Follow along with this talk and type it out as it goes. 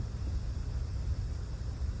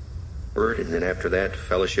forward, and then after that,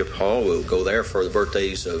 Fellowship Hall, we'll go there for the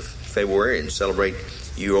birthdays of February and celebrate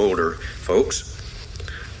you older folks.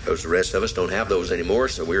 Because the rest of us don't have those anymore,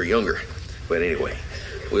 so we're younger. But anyway,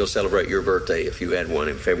 we'll celebrate your birthday if you had one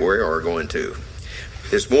in February or are going to.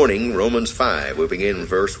 This morning, Romans 5, we begin in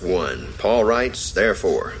verse 1. Paul writes,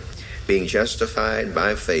 "Therefore, being justified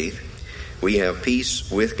by faith, we have peace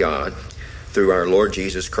with God through our Lord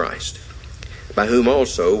Jesus Christ, by whom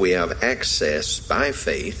also we have access by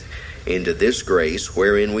faith into this grace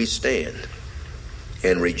wherein we stand,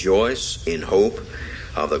 and rejoice in hope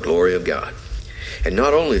of the glory of God. And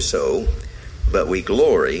not only so, but we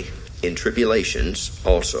glory in tribulations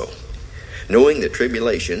also, knowing that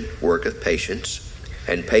tribulation worketh patience,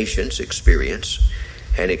 and patience experience,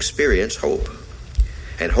 and experience hope.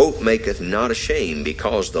 And hope maketh not ashamed,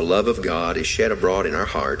 because the love of God is shed abroad in our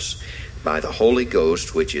hearts by the Holy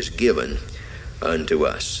Ghost, which is given unto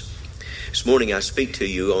us." This morning I speak to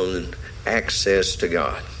you on access to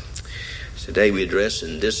God. Today we address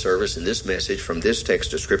in this service, in this message, from this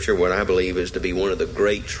text of Scripture, what I believe is to be one of the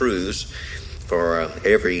great truths for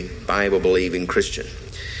every Bible-believing Christian.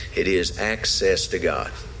 It is access to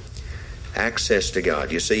God. Access to God.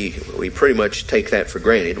 You see, we pretty much take that for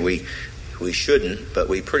granted. We shouldn't, but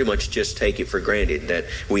we pretty much just take it for granted that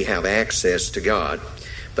we have access to God.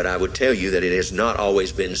 But I would tell you that it has not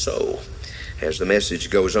always been so. As the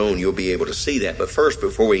message goes on, you'll be able to see that. But first,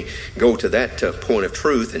 before we go to that point of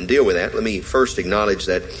truth and deal with that, let me first acknowledge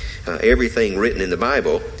that everything written in the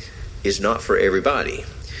Bible is not for everybody.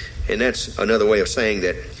 And that's another way of saying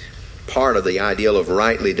that part of the ideal of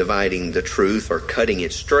rightly dividing the truth or cutting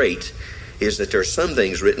it straight is that there are some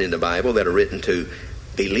things written in the Bible that are written to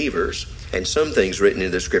believers and some things written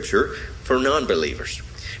in the Scripture for non-believers.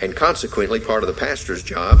 And consequently, part of the pastor's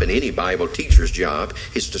job and any Bible teacher's job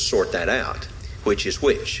is to sort that out. Which is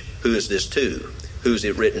which? Who is this to? Who's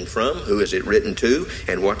it written from? Who is it written to?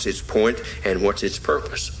 And what's its point? And what's its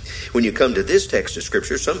purpose? When you come to this text of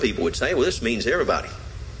Scripture, some people would say, well, this means everybody.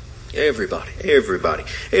 Everybody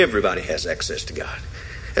has access to God.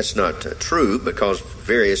 That's not true, because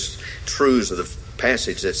various truths of the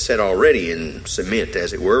passage that's said already in cement,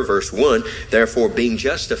 as it were. Verse 1, "Therefore, being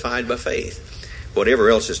justified by faith." Whatever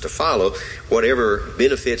else is to follow, whatever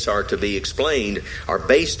benefits are to be explained, are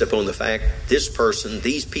based upon the fact this person,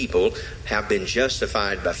 these people, have been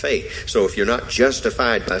justified by faith. So if you're not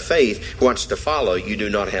justified by faith, what's to follow you do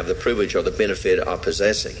not have the privilege or the benefit of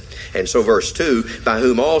possessing. And so verse 2, "By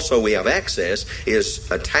whom also we have access," is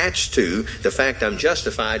attached to the fact I'm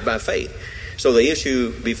justified by faith. So the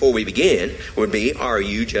issue before we begin would be, are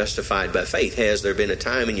you justified by faith? Has there been a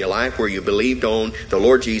time in your life where you believed on the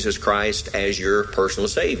Lord Jesus Christ as your personal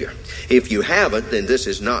Savior? If you haven't, then this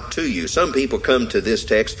is not to you. Some people come to this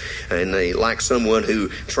text and they like someone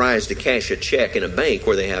who tries to cash a check in a bank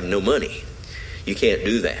where they have no money. You can't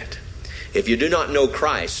do that. If you do not know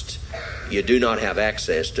Christ, you do not have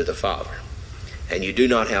access to the Father. And you do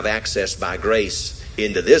not have access by grace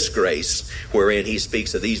into this grace wherein he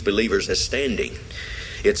speaks of these believers as standing.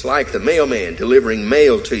 It's like the mailman delivering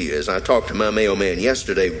mail to you. As I talked to my mailman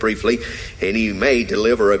yesterday briefly, and he may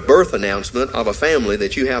deliver a birth announcement of a family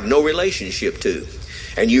that you have no relationship to.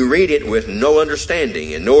 And you read it with no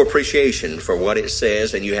understanding and no appreciation for what it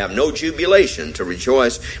says, and you have no jubilation to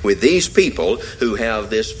rejoice with these people who have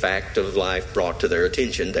this fact of life brought to their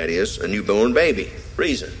attention, that is, a newborn baby.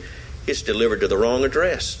 Reason: it's delivered to the wrong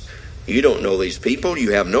address. You don't know these people,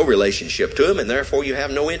 you have no relationship to them, and therefore you have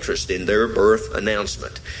no interest in their birth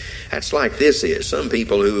announcement. That's like this is. Some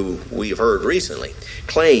people who we've heard recently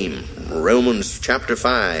claim Romans chapter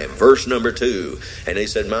 5, verse number 2. And they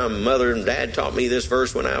said, my mother and dad taught me this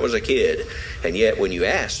verse when I was a kid. And yet when you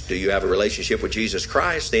ask, do you have a relationship with Jesus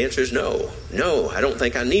Christ? The answer is no. No, I don't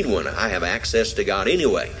think I need one. I have access to God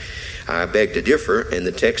anyway. I beg to differ, and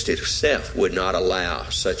the text itself would not allow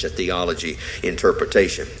such a theology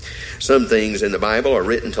interpretation. Some things in the Bible are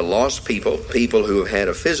written to lost people, people who have had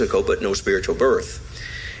a physical but no spiritual birth.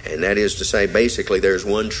 And that is to say, basically, there's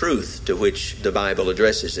one truth to which the Bible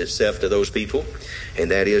addresses itself to those people, and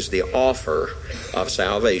that is the offer of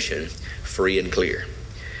salvation, free and clear.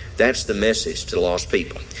 That's the message to lost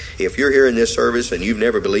people. If you're here in this service and you've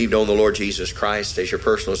never believed on the Lord Jesus Christ as your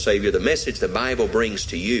personal Savior, the message the Bible brings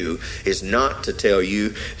to you is not to tell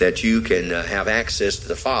you that you can have access to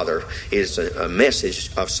the Father. It's a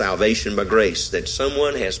message of salvation by grace, that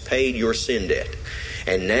someone has paid your sin debt.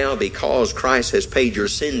 And now, because Christ has paid your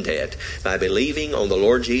sin debt, by believing on the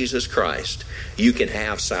Lord Jesus Christ, you can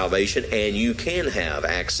have salvation and you can have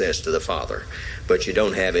access to the Father. But you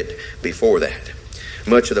don't have it before that.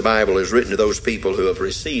 Much of the Bible is written to those people who have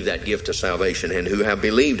received that gift of salvation and who have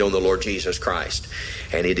believed on the Lord Jesus Christ.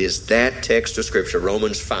 And it is that text of Scripture,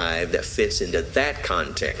 Romans 5, that fits into that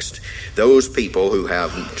context. Those people who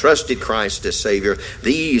have trusted Christ as Savior,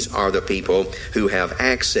 these are the people who have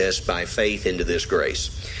access by faith into this grace.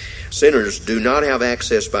 Sinners do not have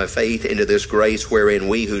access by faith into this grace wherein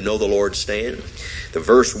we who know the Lord stand. The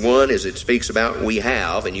verse 1, as it speaks about, we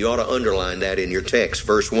have, and you ought to underline that in your text.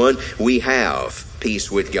 Verse 1, we have peace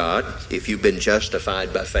with God if you've been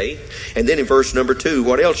justified by faith. And then in verse number 2,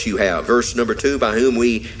 what else you have? Verse number 2, by whom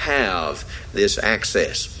we have this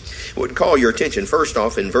access. I would call your attention first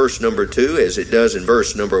off in verse number 2, as it does in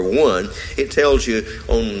verse number 1. It tells you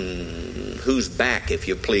on whose back, if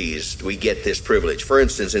you please, we get this privilege. For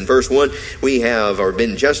instance, in verse 1, we have or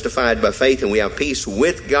been justified by faith, and we have peace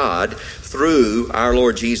with God through our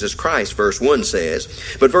Lord Jesus Christ, verse 1 says.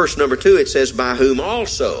 But verse number 2, it says, by whom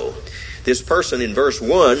also. This person in verse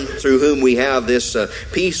 1, through whom we have this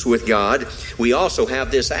peace with God, we also have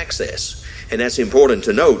this access. And that's important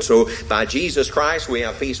to note. So by Jesus Christ, we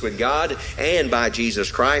have peace with God, and by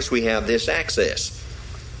Jesus Christ, we have this access.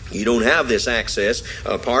 You don't have this access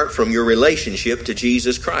apart from your relationship to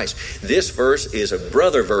Jesus Christ. This verse is a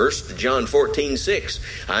brother verse to John 14:6.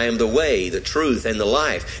 I am the way, the truth, and the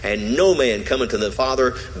life, and no man cometh to the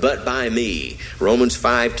Father but by me. Romans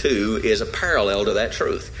 5:2 is a parallel to that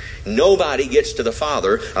truth. Nobody gets to the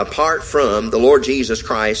Father apart from the Lord Jesus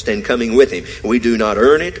Christ and coming with Him. We do not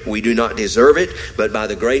earn it, we do not deserve it, but by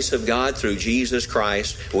the grace of God through Jesus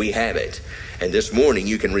Christ we have it. And this morning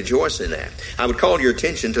you can rejoice in that. I would call your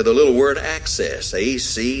attention to the little word access.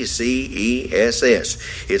 A-C-C-E-S-S.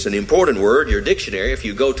 It's an important word. Your dictionary, if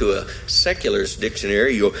you go to a secularist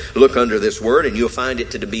dictionary, you'll look under this word and you'll find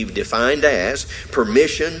it to be defined as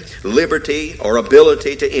permission, liberty, or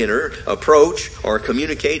ability to enter, approach, or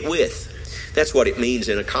communicate with. That's what it means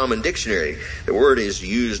in a common dictionary. The word is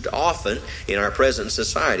used often in our present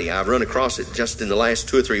society. I've run across it just in the last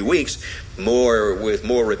 2 or 3 weeks, with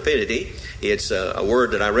more rapidity. It's a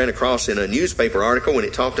word that I ran across in a newspaper article when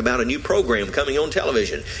it talked about a new program coming on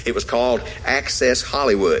television. It was called Access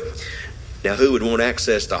Hollywood. Now, who would want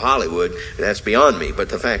access to Hollywood? That's beyond me. But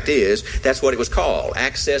the fact is, that's what it was called,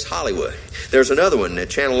 Access Hollywood. There's another one that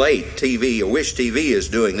Channel 8 TV, or Wish TV, is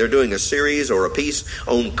doing. They're doing a series or a piece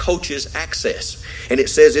on coaches' access. And it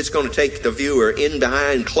says it's going to take the viewer in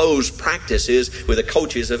behind closed practices with the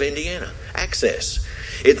coaches of Indiana. Access.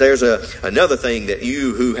 There's another thing that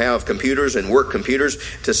you who have computers and work computers,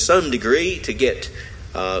 to some degree, to get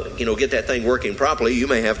that thing working properly, you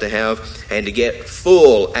may have to have, and to get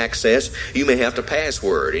full access, you may have to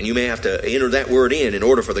password, and you may have to enter that word in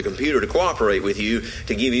order for the computer to cooperate with you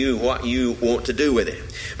to give you what you want to do with it.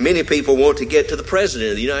 Many people want to get to the President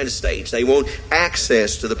of the United States. They want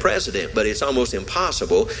access to the President, but it's almost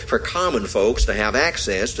impossible for common folks to have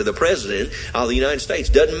access to the President of the United States.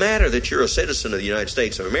 Doesn't matter that you're a citizen of the United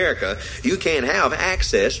States of America, you can't have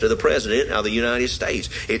access to the President of the United States.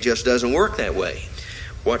 It just doesn't work that way.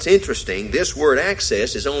 What's interesting, this word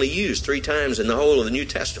access is only used 3 times in the whole of the New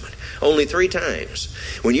Testament. Only 3 times.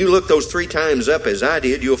 When you look those 3 times up as I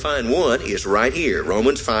did, you'll find one is right here.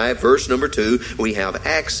 Romans 5, verse number 2, we have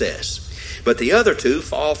access. But the other 2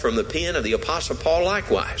 fall from the pen of the Apostle Paul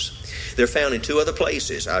likewise. They're found in 2 other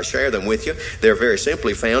places. I'll share them with you. They're very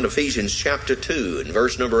simply found Ephesians chapter 2 and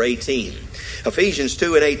verse number 18. Ephesians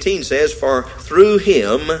 2 and 18 says, for through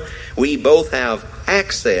Him we both have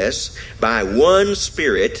access by one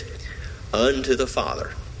Spirit unto the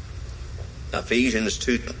Father. Ephesians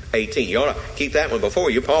 2:18. You ought to keep that one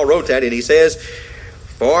before you. Paul wrote that and he says,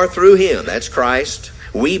 for through Him, that's Christ,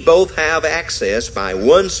 we both have access by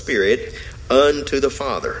one Spirit unto the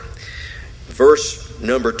Father. Verse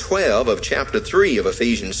number 12 of chapter 3 of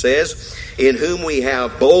Ephesians says, in whom we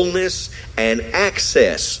have boldness and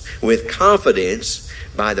access with confidence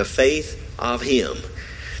by the faith of Him.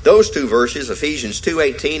 Those 2 verses, Ephesians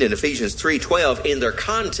 2:18 and Ephesians 3:12, in their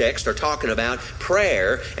context are talking about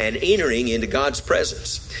prayer and entering into God's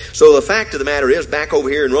presence. So the fact of the matter is, back over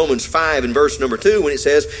here in Romans 5 and verse number 2, when it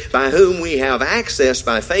says, by whom we have access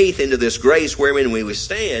by faith into this grace wherein we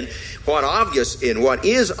stand, what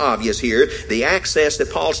is obvious here, the access that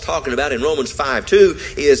Paul's talking about in Romans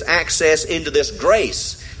 5:2 is access into this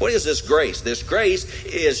grace. What is this grace? This grace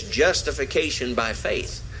is justification by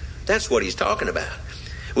faith. That's what he's talking about.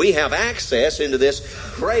 We have access into this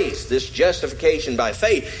grace, this justification by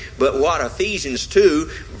faith. But what Ephesians 2,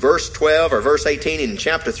 verse 12, or verse 18 in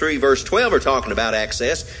chapter 3, verse 12 are talking about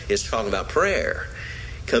access, is talking about prayer,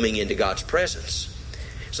 coming into God's presence.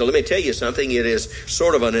 So let me tell you something. It is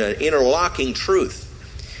sort of an interlocking truth.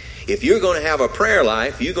 if you're going to have a prayer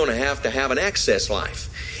life, you're going to have an access life.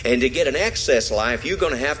 And to get an access life, you're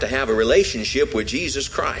going to have a relationship with Jesus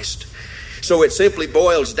Christ. So it simply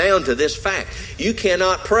boils down to this fact. You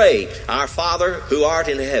cannot pray, Our Father who art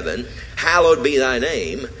in heaven, hallowed be thy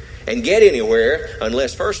name, and get anywhere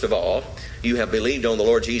unless, first of all, you have believed on the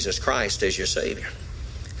Lord Jesus Christ as your Savior.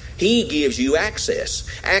 He gives you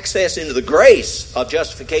access into the grace of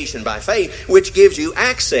justification by faith, which gives you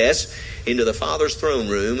access into the Father's throne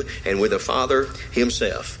room and with the Father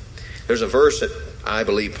Himself. There's a verse that I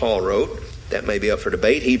believe Paul wrote that may be up for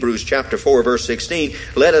debate. Hebrews chapter 4, verse 16.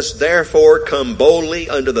 Let us therefore come boldly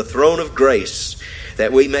unto the throne of grace,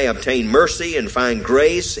 that we may obtain mercy and find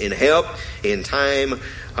grace in help in time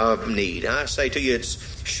of need. I say to you, it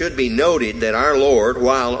should be noted that our Lord,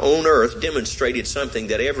 while on earth, demonstrated something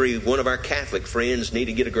that every one of our Catholic friends need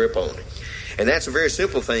to get a grip on. And that's a very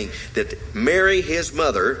simple thing, that Mary, His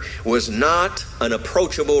mother, was not an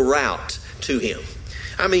approachable route to Him.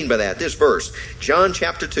 I mean by that, this verse, John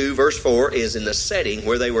chapter 2, verse 4, is in the setting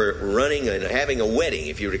where they were running and having a wedding,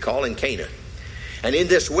 if you recall, in Cana. And in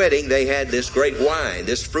this wedding, they had this great wine,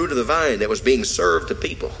 this fruit of the vine that was being served to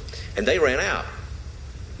people. And they ran out.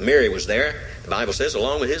 Mary was there, the Bible says,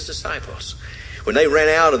 along with His disciples. When they ran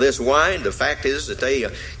out of this wine, the fact is that they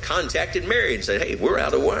contacted Mary and said, hey, we're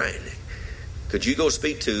out of wine. Could you go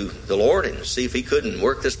speak to the Lord and see if He couldn't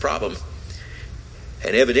work this problem?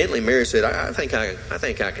 And evidently Mary said, I think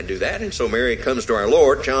I can do that. And so Mary comes to our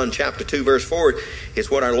Lord. John chapter 2, verse 4 is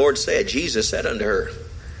what our Lord said. Jesus said unto her,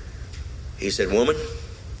 He said, Woman,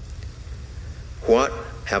 what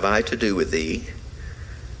have I to do with thee?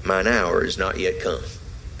 Mine hour is not yet come.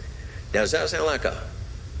 Now, does that sound like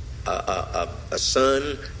a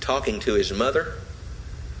son talking to his mother?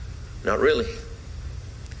 Not really.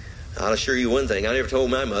 I'll assure you one thing. I never told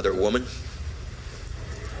my mother, woman.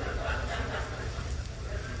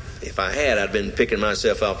 If I had, I'd been picking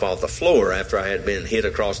myself up off the floor after I had been hit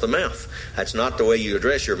across the mouth. That's not the way you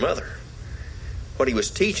address your mother. What He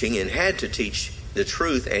was teaching, and had to teach the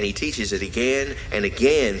truth, and He teaches it again and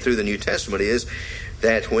again through the New Testament, is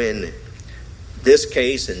that when this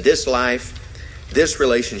case and this life, this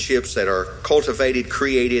relationships that are cultivated,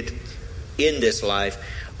 created in this life,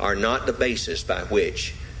 are not the basis by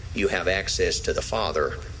which you have access to the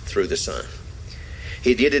Father through the Son.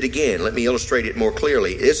 He did it again. Let me illustrate it more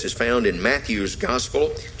clearly. This is found in Matthew's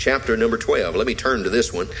Gospel, chapter number 12. Let me turn to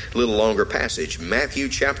this one, a little longer passage. Matthew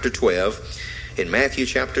chapter 12. In Matthew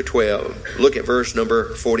chapter 12, look at verse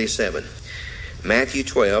number 47. Matthew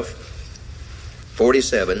 12,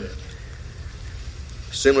 47.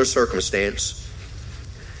 Similar circumstance.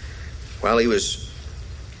 While he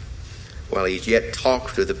yet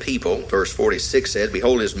talked to the people, verse 46 says,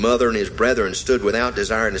 Behold, his mother and his brethren stood without,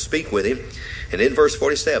 desiring to speak with him. And in verse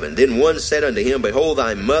 47, Then one said unto him, Behold,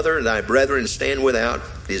 thy mother and thy brethren stand without,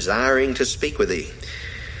 desiring to speak with thee.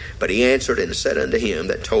 But he answered and said unto him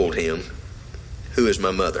that told him, Who is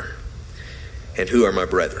my mother? And who are my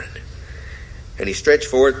brethren? And he stretched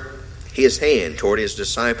forth his hand toward his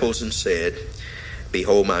disciples and said,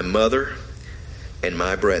 Behold my mother and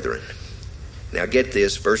my brethren. Now get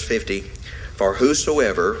this, verse 50. For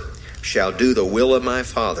whosoever shall do the will of my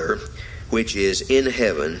Father, which is in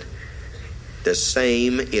heaven, the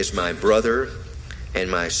same is my brother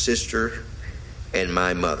and my sister and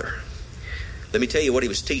my mother. Let me tell you what he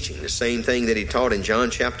was teaching. The same thing that he taught in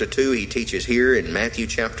John chapter 2, he teaches here in Matthew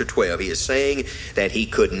chapter 12. He is saying that he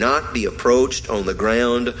could not be approached on the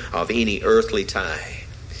ground of any earthly tie.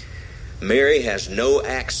 Mary has no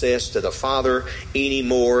access to the Father any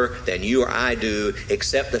more than you or I do,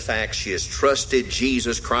 except the fact she has trusted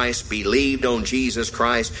Jesus Christ, believed on Jesus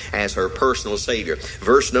Christ as her personal Savior.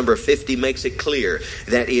 Verse number 50 makes it clear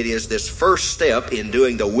that it is this first step in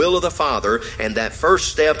doing the will of the Father, and that first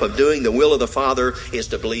step of doing the will of the Father is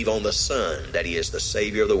to believe on the Son, that He is the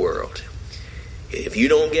Savior of the world. If you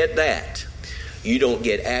don't get that, you don't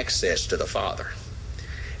get access to the Father.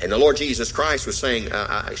 And the Lord Jesus Christ was saying,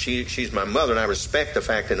 she's my mother, and I respect the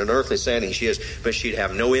fact that in an earthly setting she is, but she'd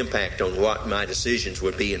have no impact on what my decisions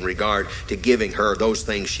would be in regard to giving her those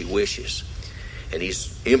things she wishes. And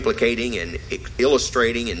he's implicating and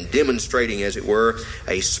illustrating and demonstrating, as it were,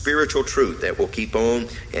 a spiritual truth that will keep on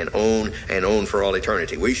and on and on for all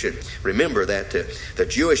eternity. We should remember that the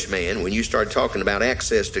Jewish man, when you started talking about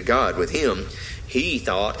access to God with him, he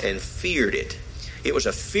thought and feared it. It was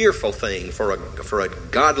a fearful thing for a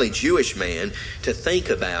godly Jewish man to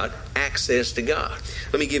think about access to God.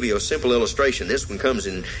 Let me give you a simple illustration. This one comes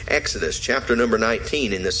in Exodus chapter number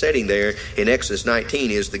 19. In the setting there in Exodus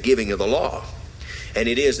 19 is the giving of the law. And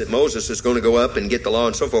it is that Moses is going to go up and get the law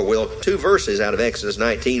and so forth. Well, 2 verses out of Exodus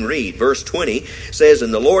 19 read. Verse 20 says,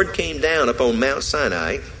 "And the Lord came down upon Mount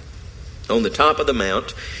Sinai, on the top of the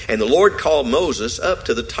mount, and the Lord called Moses up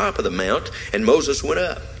to the top of the mount, and Moses went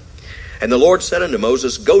up. And the Lord said unto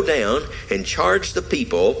Moses, Go down and charge the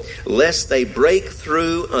people, lest they break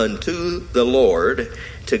through unto the Lord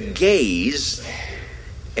to gaze,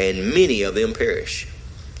 and many of them perish."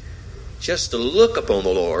 Just to look upon the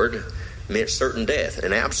Lord meant certain death,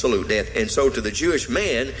 an absolute death. And so to the Jewish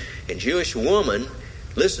man and Jewish woman,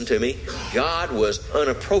 listen to me, God was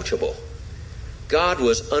unapproachable. God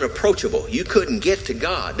was unapproachable. You couldn't get to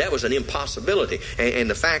God. That was an impossibility. And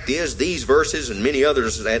the fact is, these verses and many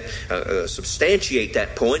others that substantiate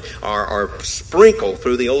that point are sprinkled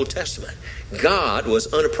through the Old Testament. God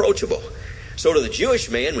was unapproachable. So to the Jewish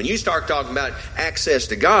man, when you start talking about access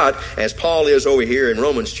to God, as Paul is over here in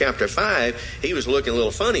Romans chapter 5, he was looking a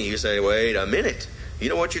little funny. You say, wait a minute. You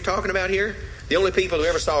know what you're talking about here? The only people who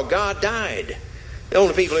ever saw God died. The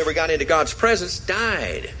only people who ever got into God's presence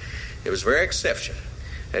died. It was a very exception.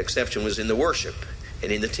 That exception was in the worship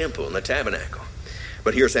and in the temple and the tabernacle.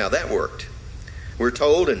 But here's how that worked. We're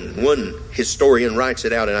told, and one historian writes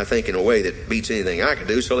it out, and I think in a way that beats anything I could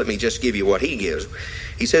do, so let me just give you what he gives.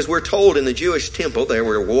 He says, we're told in the Jewish temple there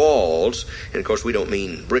were walls, and of course we don't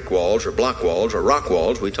mean brick walls or block walls or rock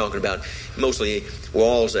walls. We're talking about mostly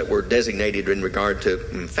walls that were designated in regard to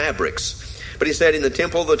fabrics. But he said in the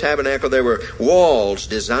temple, the tabernacle, there were walls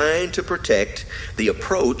designed to protect the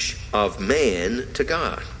approach of man to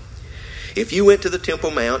God. If you went to the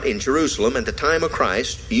Temple Mount in Jerusalem at the time of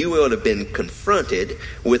Christ, you would have been confronted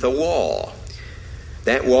with a wall.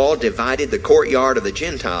 That wall divided the courtyard of the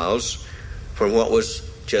Gentiles from what was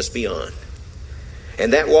just beyond.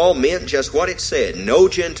 And that wall meant just what it said. No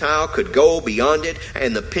Gentile could go beyond it,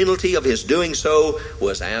 and the penalty of his doing so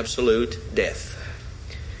was absolute death.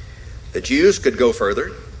 The Jews could go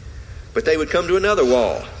further, but they would come to another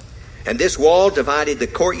wall. And this wall divided the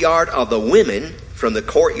courtyard of the women from the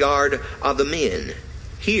courtyard of the men.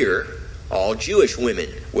 Here, all Jewish women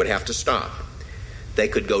would have to stop. They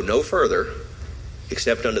could go no further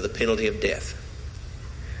except under the penalty of death.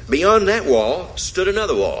 Beyond that wall stood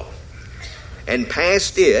another wall. And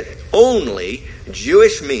past it, only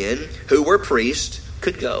Jewish men who were priests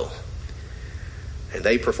could go. And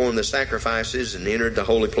they performed the sacrifices and entered the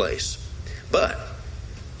holy place. But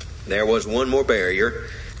there was one more barrier,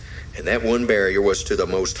 and that one barrier was to the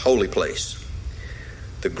most holy place.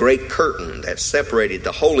 The great curtain that separated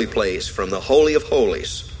the holy place from the Holy of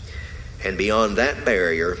Holies. And beyond that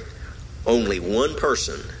barrier, only one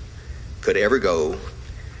person could ever go,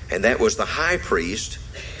 and that was the high priest,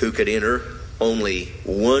 who could enter only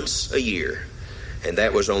once a year. And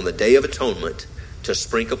that was on the Day of Atonement, to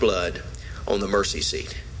sprinkle blood on the mercy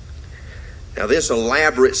seat. Now this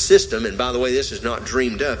elaborate system, and by the way, this is not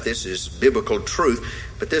dreamed up, this is biblical truth,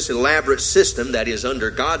 but this elaborate system that is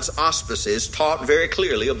under God's auspices taught very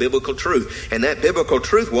clearly a biblical truth. And that biblical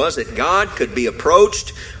truth was that God could be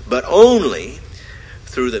approached, but only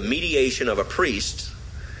through the mediation of a priest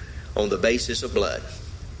on the basis of blood.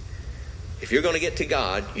 If you're going to get to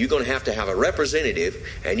God, you're going to have a representative,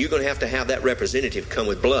 and you're going to have that representative come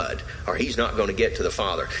with blood, or he's not going to get to the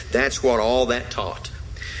Father. That's what all that taught.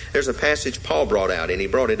 There's a passage Paul brought out, and he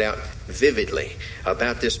brought it out vividly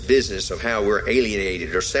about this business of how we're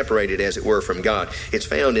alienated or separated, as it were, from God. It's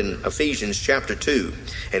found in Ephesians chapter 2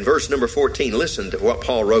 and verse number 14. Listen to what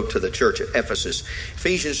Paul wrote to the church at Ephesus.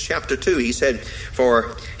 Ephesians chapter 2, he said,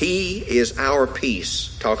 "For he is our peace,"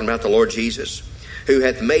 talking about the Lord Jesus, "who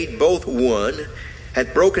hath made both one,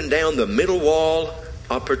 hath broken down the middle wall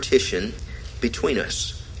of partition between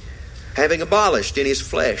us, having abolished in his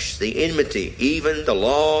flesh the enmity, even the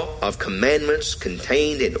law of commandments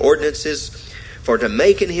contained in ordinances, for to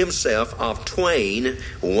make in himself of twain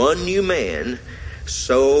one new man,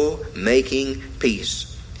 so making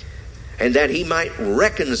peace, and that he might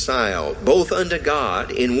reconcile both unto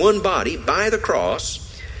God in one body by the cross,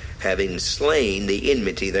 having slain the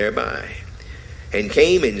enmity thereby, and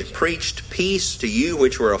came and preached peace to you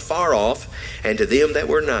which were afar off, and to them that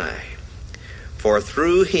were nigh. For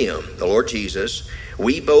through him," the Lord Jesus,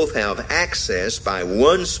 "we both have access by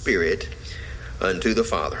one Spirit unto the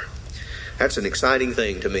Father." That's an exciting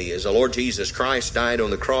thing to me. As the Lord Jesus Christ died on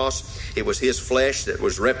the cross, it was his flesh that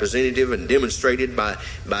was representative and demonstrated by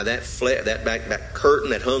that curtain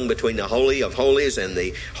that hung between the Holy of Holies and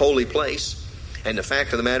the holy place. And the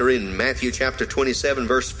fact of the matter in Matthew chapter 27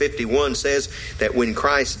 verse 51 says that when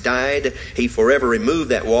Christ died, he forever removed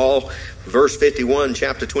that wall. Verse 51,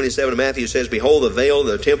 chapter 27 of Matthew says, "Behold, the veil of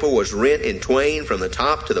the temple was rent in twain from the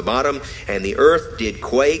top to the bottom, and the earth did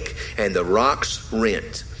quake, and the rocks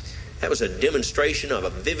rent." That was a demonstration of a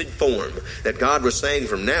vivid form that God was saying,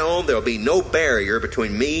 from now on there will be no barrier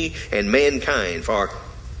between me and mankind. For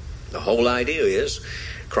the whole idea is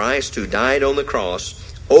Christ, who died on the cross,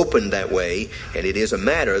 opened that way, and it is a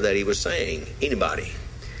matter that he was saying, anybody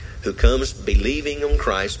who comes believing on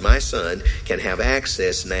Christ, my Son, can have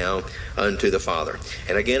access now unto the Father.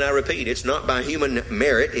 And again, I repeat, it's not by human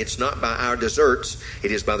merit, it's not by our deserts,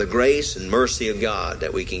 it is by the grace and mercy of God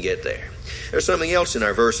that we can get there. There's something else in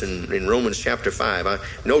our verse in Romans chapter 5.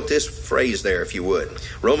 Note this phrase there, if you would.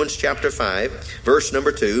 Romans chapter 5, verse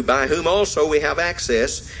number 2, "By whom also we have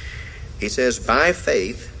access," he says, "by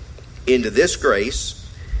faith into this grace."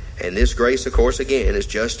 And this grace, of course, again, is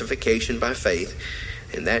justification by faith.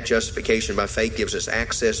 And that justification by faith gives us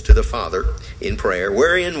access to the Father in prayer,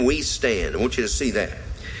 wherein we stand. I want you to see that.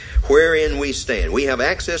 Wherein we stand. We have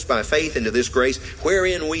access by faith into this grace,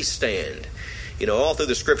 wherein we stand. You know, all through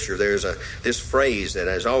the Scripture, there's this phrase that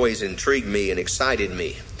has always intrigued me and excited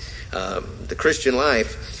me. The Christian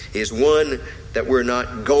life is one that we're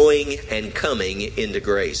not going and coming into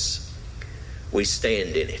grace. We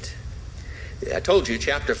stand in it. I told you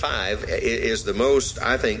chapter 5 is the most,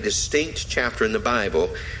 I think, distinct chapter in the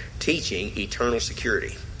Bible teaching eternal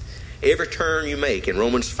security. Every turn you make in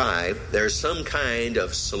Romans 5, there's some kind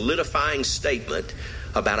of solidifying statement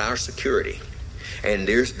about our security. And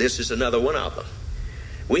this is another one of them.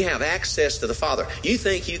 We have access to the Father. You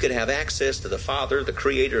think you could have access to the Father, the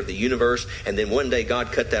creator of the universe, and then one day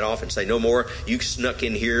God cut that off and say, "No more, you snuck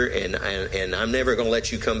in here and I'm never going to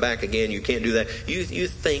let you come back again. You can't do that." You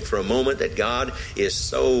think for a moment that God is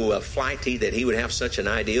so flighty that he would have such an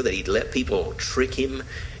idea that he'd let people trick him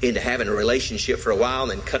into having a relationship for a while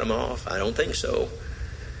and then cut them off? I don't think so.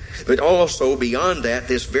 But also beyond that,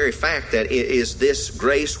 this very fact that it is this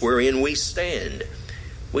grace wherein we stand.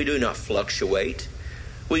 We do not fluctuate.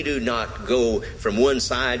 We do not go from one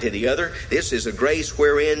side to the other. This is a grace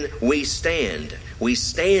wherein we stand. We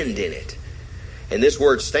stand in it. And this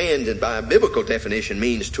word stand, by a biblical definition,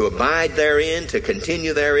 means to abide therein, to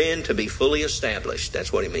continue therein, to be fully established.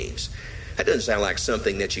 That's what it means. That doesn't sound like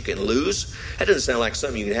something that you can lose. That doesn't sound like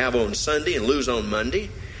something you can have on Sunday and lose on Monday.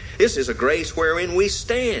 This is a grace wherein we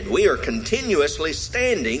stand. We are continuously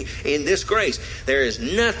standing in this grace. There is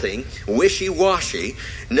nothing wishy-washy,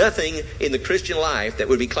 nothing in the Christian life that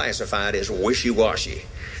would be classified as wishy-washy.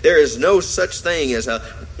 There is no such thing as a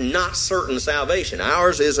not certain salvation.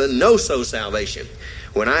 Ours is a no-so salvation.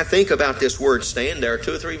 When I think about this word stand, there are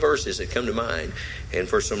 2 or 3 verses that come to mind, and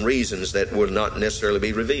for some reasons that will not necessarily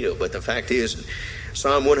be revealed. But the fact is,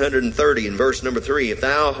 Psalm 130 in verse number 3, "If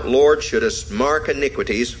thou, Lord, shouldest mark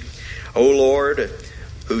iniquities, O Lord,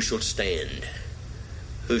 who shall stand?"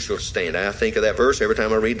 Who shall stand? I think of that verse every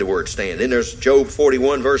time I read the word stand. Then there's Job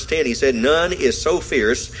 41 verse 10. He said, "None is so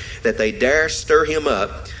fierce that they dare stir him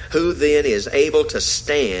up. Who then is able to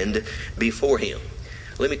stand before him?"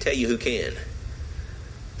 Let me tell you who can.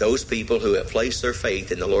 Those people who have placed their faith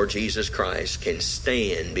in the Lord Jesus Christ can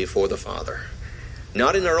stand before the Father.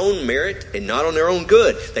 Not in their own merit and not on their own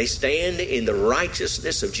good. They stand in the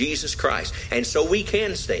righteousness of Jesus Christ. And so we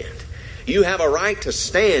can stand. You have a right to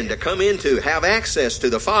stand, to come into, have access to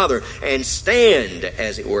the Father, and stand,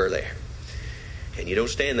 as it were, there. And you don't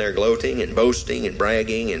stand there gloating and boasting and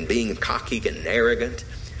bragging and being cocky and arrogant.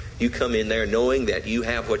 You come in there knowing that you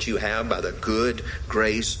have what you have by the good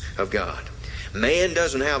grace of God. Man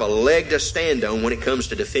doesn't have a leg to stand on when it comes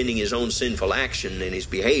to defending his own sinful action and his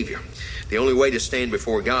behavior. The only way to stand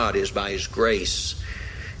before God is by his grace.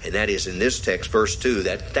 And that is in this text, verse 2,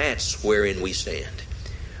 that's wherein we stand.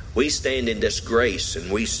 We stand in this grace, and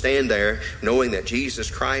we stand there knowing that Jesus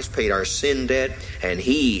Christ paid our sin debt, and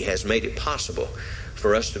he has made it possible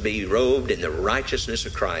for us to be robed in the righteousness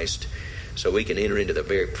of Christ so we can enter into the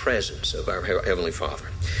very presence of our Heavenly Father.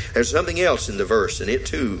 There's something else in the verse, and it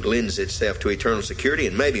too lends itself to eternal security,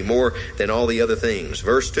 and maybe more than all the other things.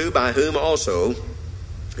 Verse 2, "By whom also,"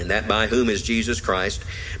 and that by whom is Jesus Christ,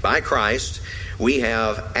 "by Christ we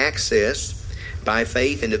have access by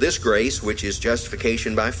faith into this grace," which is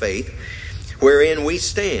justification by faith, "wherein we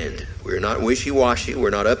stand." We're not wishy-washy. We're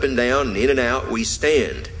not up and down and in and out. We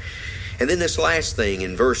stand. And then this last thing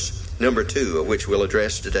in verse number 2, of which we'll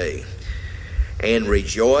address today. "And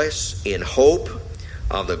rejoice in hope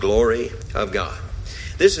of the glory of God."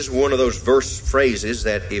 This is one of those verse phrases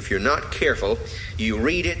that if you're not careful, you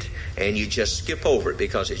read it and you just skip over it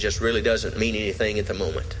because it just really doesn't mean anything at the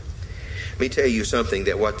moment. me tell you something,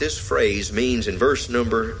 that what this phrase means in verse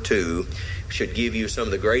number 2 should give you some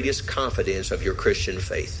of the greatest confidence of your Christian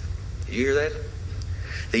faith. Did you hear that?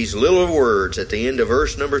 These little words at the end of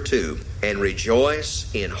verse number 2, and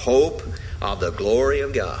rejoice in hope of the glory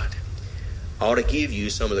of God, ought to give you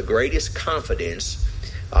some of the greatest confidence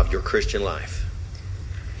of your Christian life.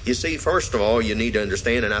 You see, first of all, you need to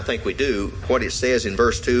understand, and I think we do, what it says in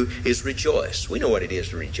verse 2 is rejoice. We know what it is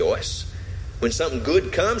to rejoice. When something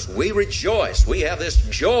good comes, we rejoice. We have this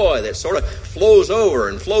joy that sort of flows over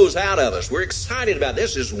and flows out of us. We're excited about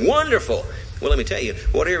this. This is wonderful. Well, let me tell you,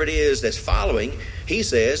 whatever it is that's following, he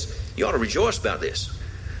says, you ought to rejoice about this.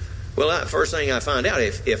 Well, first thing I find out,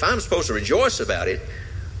 if I'm supposed to rejoice about it,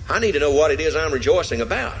 I need to know what it is I'm rejoicing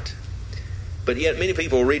about. But yet many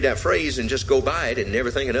people read that phrase and just go by it and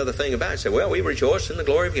never think another thing about it. Say, well, we rejoice in the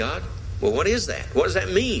glory of God. Well, what is that? What does that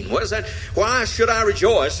mean? What is that? Why should I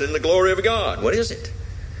rejoice in the glory of God? What is it?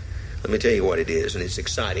 Let me tell you what it is, and it's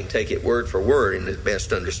exciting. Take it word for word and it's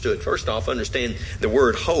best understood. First off, understand the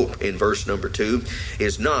word hope in verse number 2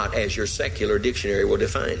 is not as your secular dictionary will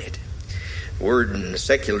define it. The word in the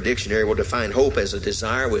secular dictionary will define hope as a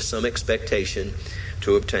desire with some expectation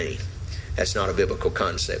to obtain. That's not a biblical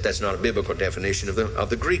concept. That's not a biblical definition of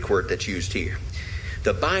the Greek word that's used here.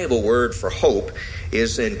 The Bible word for hope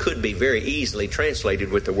is and could be very easily translated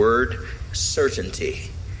with the word certainty.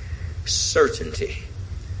 Certainty.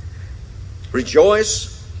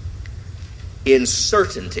 Rejoice in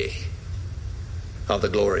certainty of the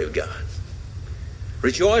glory of God.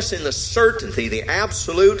 Rejoice in the certainty, the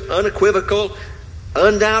absolute, unequivocal,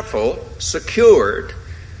 undoubtful, secured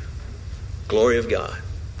glory of God.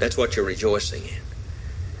 That's what you're rejoicing in.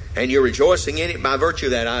 And you're rejoicing in it by virtue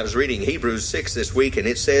of that. I was reading Hebrews 6 this week, and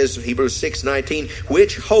it says, Hebrews 6:19,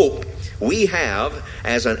 which hope we have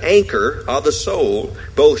as an anchor of the soul,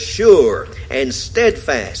 both sure and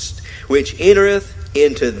steadfast, which entereth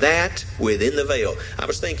into that within the veil. I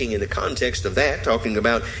was thinking in the context of that, talking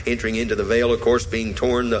about entering into the veil, of course, being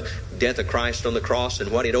torn, the death of Christ on the cross and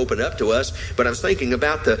what it opened up to us. But I was thinking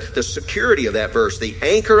about the security of that verse, the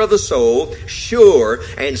anchor of the soul, sure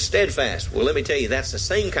and steadfast. Well, let me tell you, that's the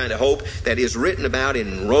same kind of hope that is written about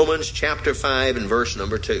in Romans chapter 5 and verse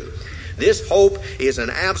number 2. This hope is an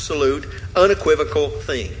absolute, unequivocal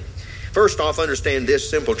thing. First off, understand this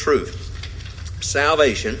simple truth.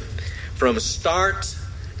 Salvation, from start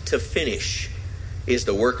to finish, is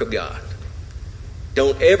the work of God.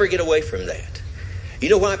 Don't ever get away from that. You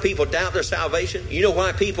know why people doubt their salvation? You know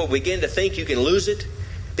why people begin to think you can lose it?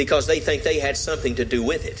 Because they think they had something to do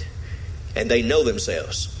with it. And they know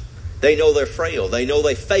themselves. They know they're frail. They know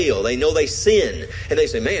they fail. They know they sin. And they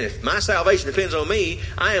say, man, if my salvation depends on me,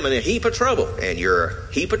 I am in a heap of trouble. And you're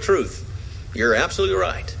a heap of truth. You're absolutely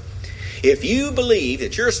right. If you believe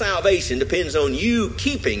that your salvation depends on you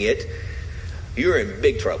keeping it, you're in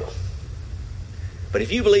big trouble. But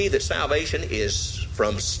if you believe that salvation is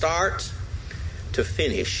from start to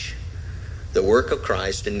finish the work of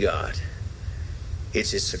Christ and God,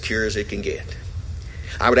 it's as secure as it can get.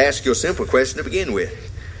 I would ask you a simple question to begin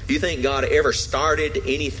with. Do you think God ever started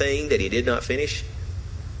anything that he did not finish? Do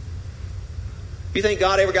you think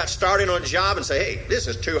God ever got started on a job and say, hey, this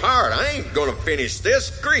is too hard. I ain't going to finish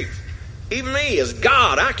this. Grief. Even me as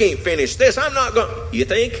God, I can't finish this. I'm not going to. You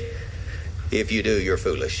think? If you do, you're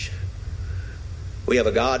foolish. We have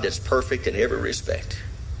a God that's perfect in every respect.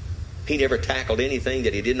 He never tackled anything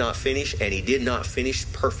that he did not finish, and he did not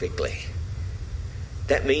finish perfectly.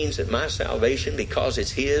 That means that my salvation, because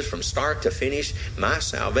it's his from start to finish, my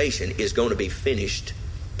salvation is going to be finished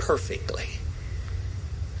perfectly.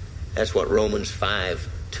 That's what Romans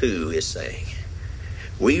 5:2 is saying.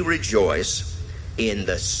 We rejoice in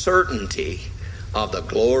the certainty of the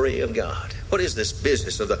glory of God. What is this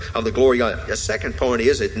business of the glory of God? The second point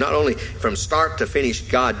is that not only from start to finish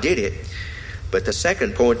God did it, but the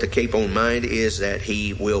second point to keep on mind is that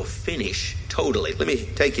he will finish totally. Let me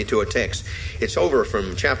take you to a text. It's over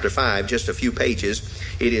from chapter 5, just a few pages.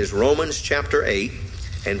 It is Romans chapter 8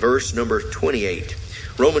 and verse number 28.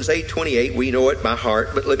 Romans 8:28, we know it by heart,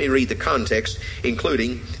 but let me read the context,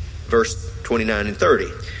 including verse 29 and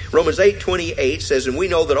 30. Romans 8:28 says, and we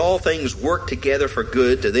know that all things work together for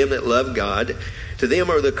good to them that love God. To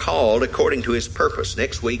them are the called according to his purpose.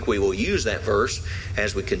 Next week we will use that verse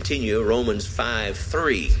as we continue Romans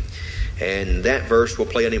 5:3. And that verse will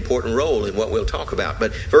play an important role in what we'll talk about.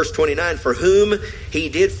 But verse 29, for whom he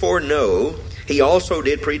did foreknow, he also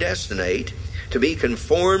did predestinate to be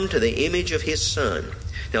conformed to the image of his Son.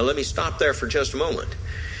 Now let me stop there for just a moment.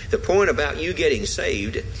 The point about you getting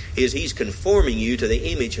saved is he's conforming you to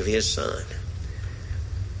the image of his Son.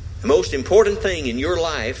 The most important thing in your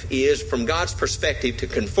life is, from God's perspective, to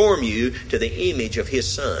conform you to the image of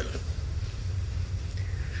His Son.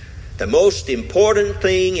 The most important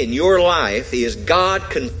thing in your life is God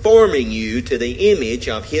conforming you to the image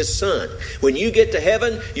of His Son. When you get to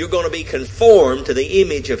heaven, you're going to be conformed to the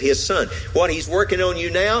image of His Son. What He's working on you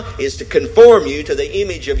now is to conform you to the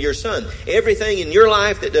image of your Son. Everything in your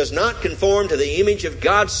life that does not conform to the image of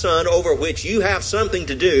God's Son, over which you have something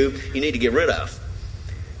to do, you need to get rid of.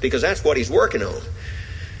 Because that's what He's working on.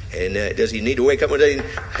 And does He need to wake up one day and,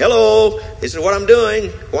 hello, this is what I'm doing.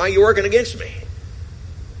 Why are you working against me?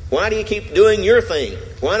 Why do you keep doing your thing?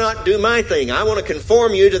 Why not do my thing? I want to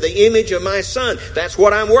conform you to the image of my Son. That's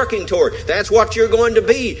what I'm working toward. That's what you're going to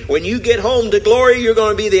be. When you get home to glory, you're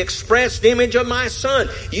going to be the expressed image of my Son.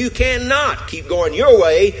 You cannot keep going your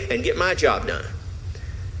way and get my job done.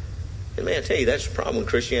 And man, I tell you, that's the problem with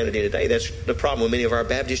Christianity today. That's the problem with many of our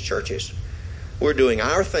Baptist churches. We're doing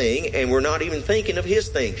our thing, and we're not even thinking of His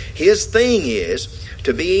thing. His thing is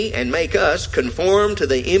to be and make us conform to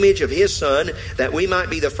the image of His Son, that we might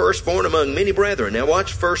be the firstborn among many brethren. Now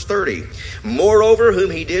watch verse 30. Moreover, whom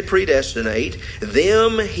He did predestinate,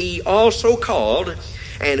 them He also called,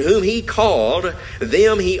 and whom He called,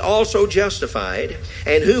 them He also justified,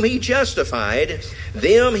 and whom He justified,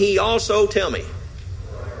 them He also, tell me,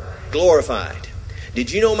 glorified. Did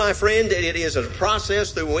you know, my friend, that it is a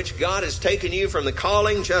process through which God has taken you from the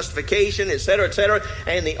calling, justification, etc.,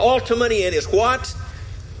 and the ultimate end is what?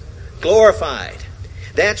 Glorified.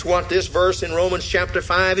 That's what this verse in Romans chapter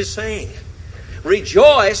 5 is saying.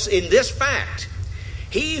 Rejoice in this fact.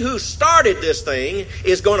 He who started this thing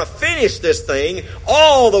is going to finish this thing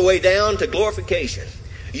all the way down to glorification.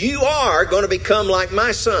 You are going to become like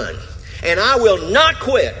my Son, and I will not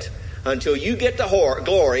quit until you get to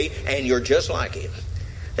glory and you're just like Him.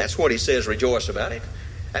 That's what He says, rejoice about it.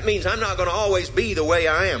 That means I'm not going to always be the way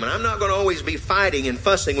I am, and I'm not going to always be fighting and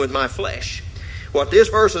fussing with my flesh. What this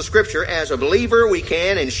verse of Scripture, as a believer, we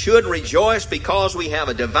can and should rejoice, because we have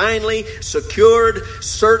a divinely secured,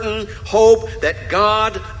 certain hope that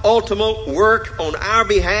God's ultimate work on our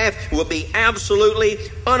behalf will be absolutely,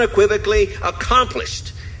 unequivocally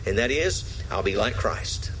accomplished. And that is, I'll be like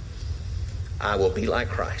Christ. I will be like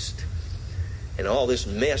Christ. And all this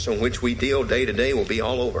mess on which we deal day to day will be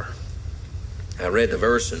all over. I read the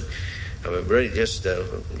verse, and I read it just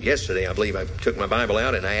yesterday, I believe. I took my Bible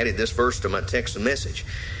out and I added this verse to my text and message.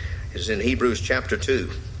 It's in Hebrews chapter 2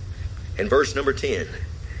 and verse number 10.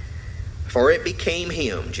 For it became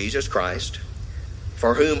Him, Jesus Christ,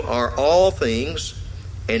 for whom are all things,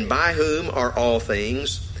 and by whom are all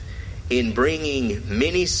things, in bringing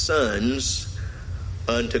many sons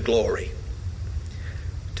unto glory,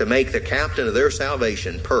 to make the captain of their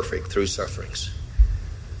salvation perfect through sufferings.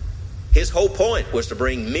 His whole point was to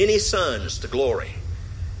bring many sons to glory.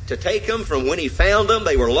 To take them from when He found them,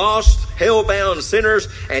 they were lost, hell-bound sinners,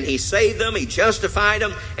 and He saved them, He justified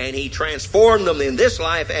them, and He transformed them in this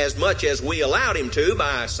life as much as we allowed Him to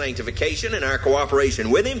by sanctification and our cooperation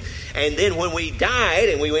with Him. And then when we died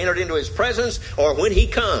and we entered into His presence, or when He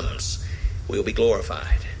comes, we'll be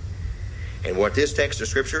glorified. And what this text of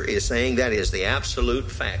Scripture is saying, that is the absolute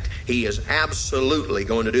fact. He is absolutely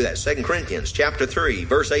going to do that. 2 Corinthians chapter 3,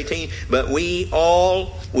 verse 18, but we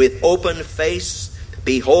all with open face,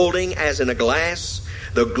 beholding as in a glass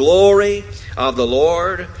the glory of the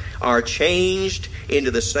Lord, are changed into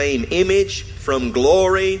the same image from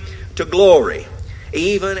glory to glory,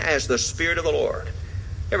 even as the Spirit of the Lord.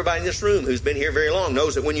 Everybody in this room who's been here very long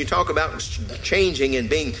knows that when you talk about changing and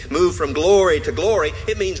being moved from glory to glory,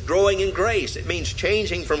 it means growing in grace. It means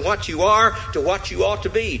changing from what you are to what you ought to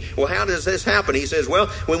be. Well, how does this happen? He says, well,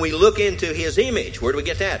 when we look into His image. Where do we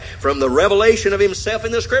get that? From the revelation of Himself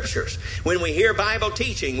in the Scriptures. When we hear Bible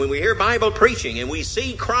teaching, when we hear Bible preaching, and we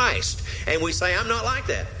see Christ, and we say, I'm not like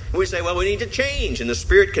that. We say, well, we need to change, and the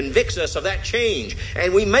Spirit convicts us of that change,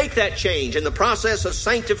 and we make that change, and the process of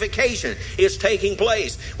sanctification is taking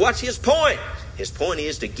place. What's His point? His point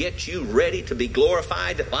is to get you ready to be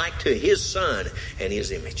glorified like to His Son and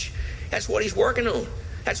His image. That's what He's working on.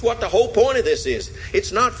 That's what the whole point of this is.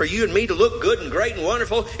 It's not for you and me to look good and great and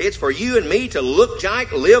wonderful. It's for you and me to look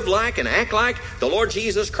like, live like, and act like the Lord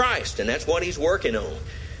Jesus Christ, and that's what He's working on.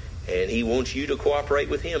 And He wants you to cooperate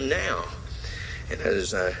with Him now. And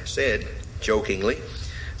as I said jokingly,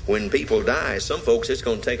 when people die, some folks, it's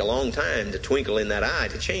going to take a long time to twinkle in that eye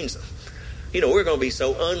to change them. You know, we're going to be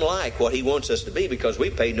so unlike what He wants us to be because we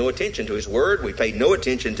paid no attention to His Word. We paid no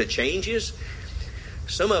attention to changes.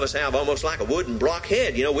 Some of us have almost like a wooden block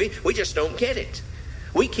head. You know, we just don't get it.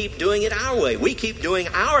 We keep doing it our way. We keep doing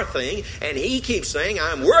our thing, and He keeps saying,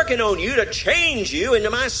 I'm working on you to change you into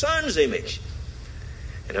my Son's image.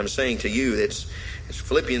 And I'm saying to you, it's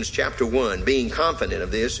Philippians chapter 1, being confident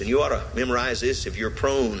of this, and you ought to memorize this if you're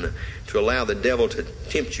prone to allow the devil to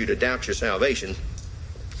tempt you to doubt your salvation.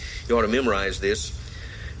 You ought to memorize this.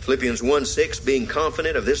 Philippians 1:6, being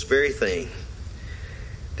confident of this very thing,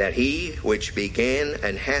 that he which began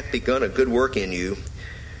and hath begun a good work in you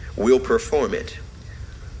will perform it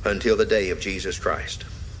until the day of Jesus Christ.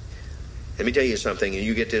 Let me tell you something, and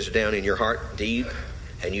you get this down in your heart deep,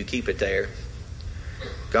 and you keep it there.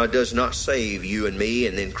 God does not save you and me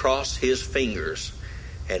and then cross His fingers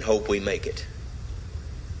and hope we make it.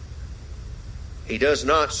 He does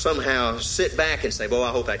not somehow sit back and say, boy,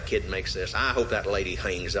 I hope that kid makes this. I hope that lady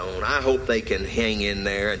hangs on. I hope they can hang in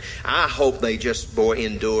there. And I hope they just,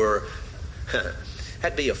 endure.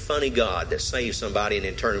 That'd be a funny God that saves somebody and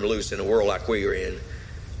then turn them loose in a world like we are in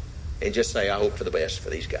and just say, I hope for the best for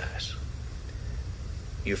these guys.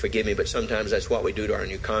 You forgive me, but sometimes that's what we do to our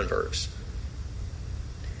new converts.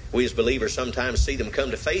 We as believers sometimes see them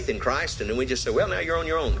come to faith in Christ, and then we just say, well, now you're on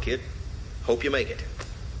your own, kid. Hope you make it.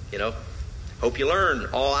 Hope you learn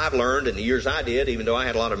all I've learned in the years I did, even though I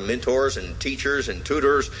had a lot of mentors and teachers and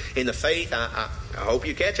tutors in the faith. I hope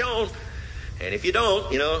you catch on. And if you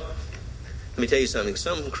don't, let me tell you something.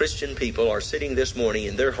 Some Christian people are sitting this morning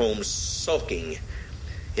in their homes sulking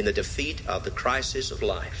in the defeat of the crisis of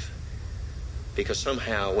life. Because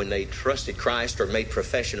somehow when they trusted Christ or made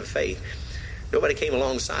profession of faith, nobody came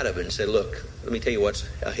alongside of it and said, look, let me tell you what's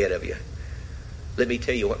ahead of you. Let me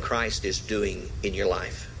tell you what Christ is doing in your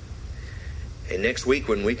life. And next week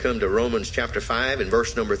when we come to Romans chapter 5 and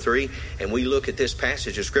verse number 3, and we look at this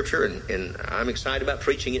passage of Scripture, and I'm excited about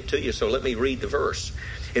preaching it to you, so let me read the verse.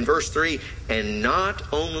 In verse 3, and not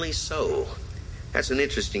only so. That's an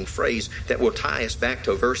interesting phrase that will tie us back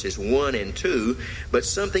to verses 1 and 2. But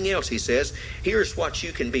something else, he says, here's what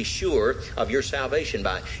you can be sure of your salvation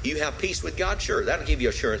by. You have peace with God? Sure, that'll give you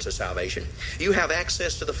assurance of salvation. You have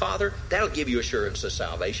access to the Father? That'll give you assurance of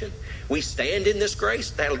salvation. We stand in this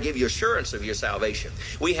grace? That'll give you assurance of your salvation.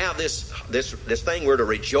 We have this thing we're to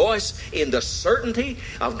rejoice in the certainty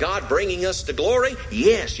of God bringing us to glory?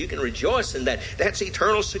 Yes, you can rejoice in that. That's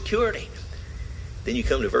eternal security. Then you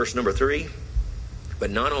come to verse number 3. But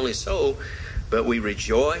not only so, but we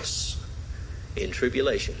rejoice in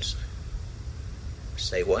tribulations.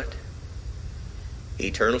 Say what?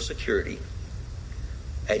 Eternal security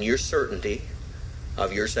and your certainty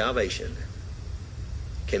of your salvation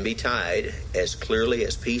can be tied as clearly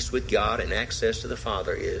as peace with God and access to the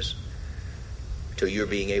Father is to your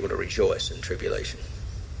being able to rejoice in tribulation.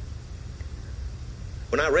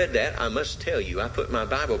 When I read that, I must tell you, I put my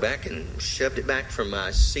Bible back and shoved it back from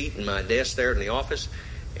my seat and my desk there in the office,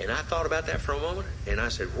 and I thought about that for a moment, and I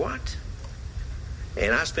said, what?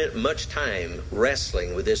 And I spent much time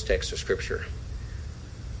wrestling with this text of Scripture.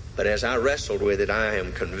 But as I wrestled with it, I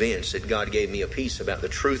am convinced that God gave me a peace about the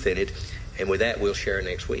truth in it, and with that we'll share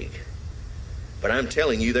next week. But I'm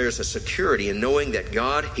telling you, there's a security in knowing that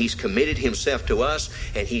God, He's committed Himself to us,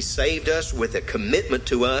 and He saved us with a commitment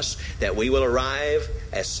to us that we will arrive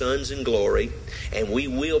as sons in glory, and we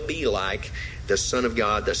will be like the Son of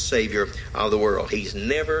God, the Savior of the world. He's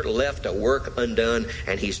never left a work undone,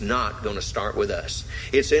 and He's not going to start with us.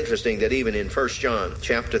 It's interesting that even in 1 John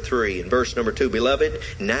chapter 3 and verse number 2, Beloved,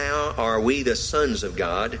 now are we the sons of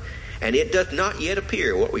God, and it doth not yet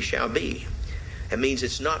appear what we shall be. That means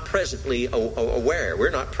it's not presently aware. We're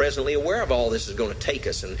not presently aware of all this is going to take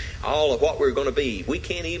us and all of what we're going to be. We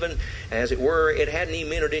can't even, as it were, it hadn't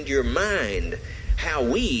even entered into your mind how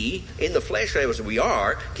we, in the flesh as we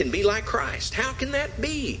are, can be like Christ. How can that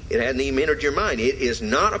be? It hadn't even entered your mind. It is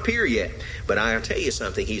not appear yet. But I'll tell you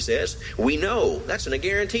something, he says. We know. That's a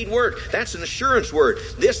guaranteed word. That's an assurance word.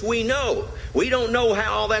 This we know. We don't know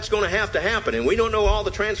how all that's going to happen. And we don't know all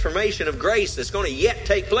the transformation of grace that's going to yet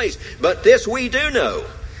take place. But this we do know.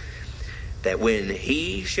 That when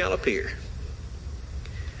He shall appear,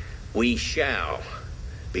 we shall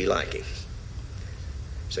be like Him.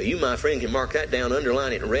 So you, my friend, can mark that down,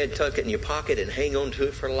 underline it in red, tuck it in your pocket, and hang on to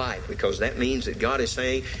it for life. Because that means that God is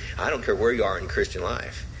saying, I don't care where you are in Christian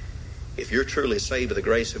life. If you're truly saved by the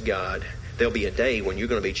grace of God, there'll be a day when you're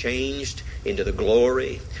going to be changed into the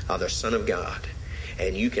glory of the Son of God.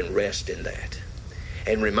 And you can rest in that.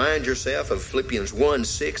 And remind yourself of Philippians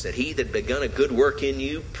 1:6, that He that begun a good work in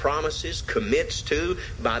you promises, commits to,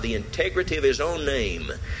 by the integrity of His own name,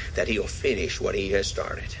 that He'll finish what He has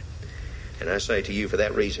started. And I say to you, for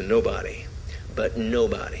that reason, nobody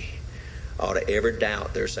ought to ever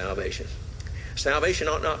doubt their salvation. Salvation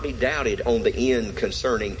ought not be doubted on the end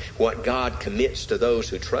concerning what God commits to those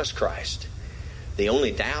who trust Christ. The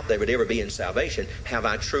only doubt there would ever be in salvation, have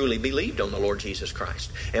I truly believed on the Lord Jesus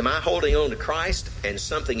Christ? Am I holding on to Christ and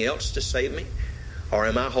something else to save me? Or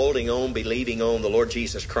am I holding on, believing on the Lord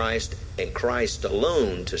Jesus Christ and Christ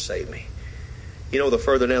alone to save me? You know, the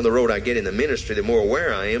further down the road I get in the ministry, the more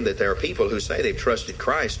aware I am that there are people who say they've trusted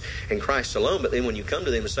Christ and Christ alone, but then when you come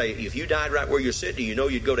to them and say, if you died right where you're sitting, do you know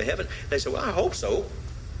you'd go to heaven? They say, well, I hope so.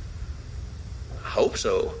 I hope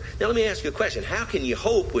so. Now let me ask you a question. How can you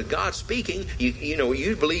hope with God speaking? You know,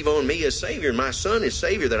 you believe on me as Savior and my Son is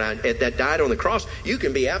Savior that died on the cross. You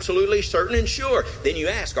can be absolutely certain and sure. Then you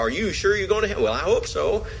ask, are you sure you're going to heaven? Well, I hope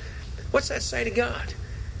so. What's that say to God?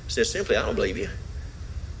 It says simply, I don't believe you.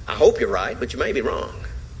 I hope you're right, but you may be wrong.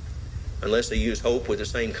 Unless they use hope with the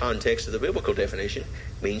same context of the biblical definition,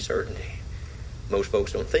 it means certainty. Most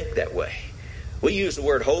folks don't think that way. We use the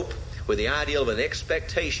word hope with the idea of an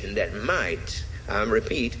expectation that might, I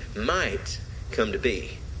repeat, might come to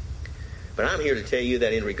be. But I'm here to tell you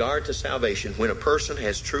that in regard to salvation, when a person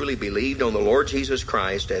has truly believed on the Lord Jesus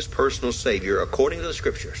Christ as personal Savior, according to the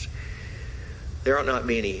Scriptures, there ought not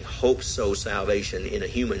be any hope-so salvation in a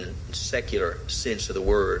human, secular sense of the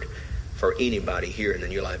word for anybody here in the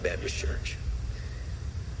New Life Baptist Church.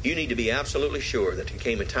 You need to be absolutely sure that there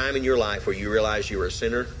came a time in your life where you realized you were a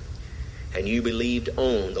sinner and you believed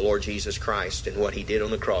on the Lord Jesus Christ and what He did on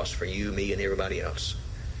the cross for you, me, and everybody else.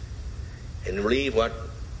 And believe what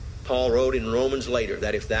Paul wrote in Romans later,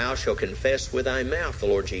 that if thou shalt confess with thy mouth the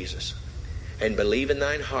Lord Jesus and believe in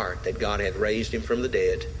thine heart that God hath raised Him from the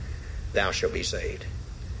dead, thou shalt be saved.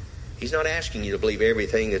 He's not asking you to believe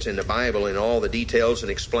everything that's in the Bible and all the details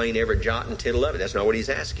and explain every jot and tittle of it. That's not what He's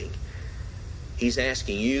asking. He's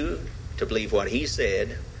asking you to believe what He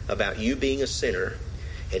said about you being a sinner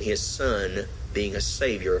and His Son being a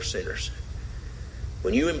Savior of sinners.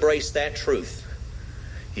 When you embrace that truth,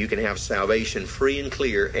 you can have salvation free and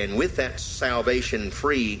clear, and with that salvation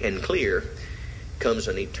free and clear comes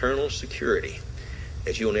an eternal security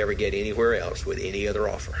that you'll never get anywhere else with any other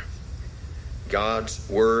offer. God's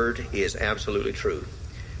Word is absolutely true.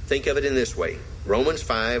 Think of it in this way. Romans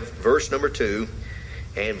 5, verse number 2,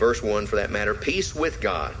 and verse 1 for that matter. Peace with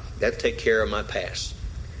God. That takes care of my past.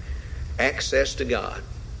 Access to God.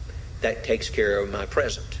 That takes care of my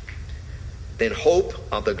present. Then hope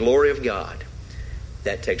of the glory of God.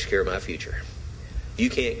 That takes care of my future. You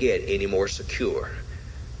can't get any more secure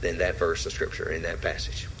than that verse of Scripture in that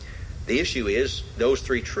passage. The issue is those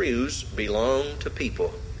three truths belong to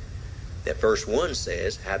people that verse 1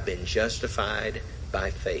 says have been justified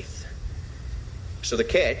by faith. So the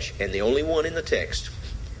catch, and the only one in the text,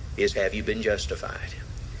 is have you been justified?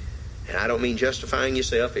 And I don't mean justifying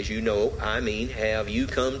yourself, as you know. I mean, have you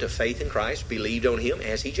come to faith in Christ, believed on Him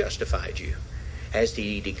as He justified you? As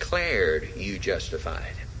He declared you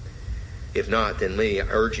justified? If not, then may I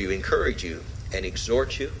urge you, encourage you, and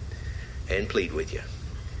exhort you, and plead with you.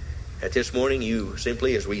 At this morning, you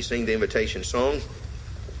simply, as we sing the invitation song,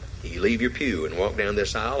 you leave your pew and walk down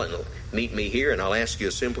this aisle and meet me here, and I'll ask you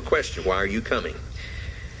a simple question. Why are you coming?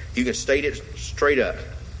 You can state it straight up.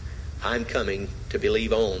 I'm coming to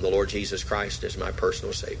believe on the Lord Jesus Christ as my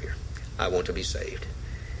personal Savior. I want to be saved.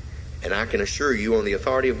 And I can assure you on the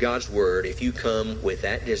authority of God's Word, if you come with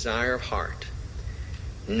that desire of heart,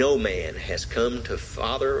 no man has come to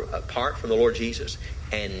Father apart from the Lord Jesus,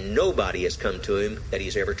 and nobody has come to Him that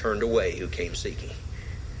He's ever turned away who came seeking.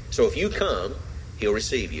 So if you come, He'll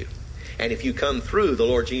receive you. And if you come through the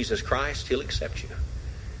Lord Jesus Christ, He'll accept you.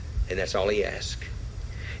 And that's all He asks.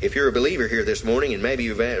 If you're a believer here this morning and maybe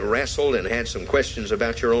you've wrestled and had some questions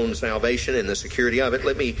about your own salvation and the security of it,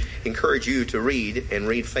 let me encourage you to read and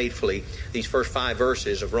read faithfully these first 5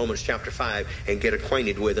 verses of Romans chapter 5 and get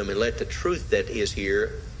acquainted with them, and let the truth that is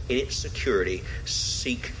here in its security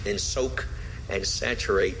seek and soak and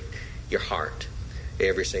saturate your heart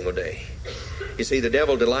every single day. You see, the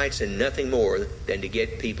devil delights in nothing more than to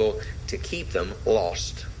get people to keep them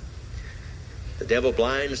lost. The devil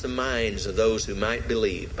blinds the minds of those who might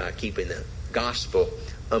believe by keeping the gospel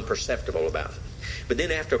unperceptible about it. But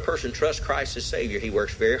then after a person trusts Christ as Savior, he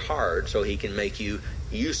works very hard so he can make you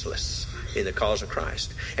useless in the cause of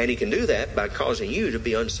Christ. And he can do that by causing you to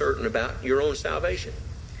be uncertain about your own salvation.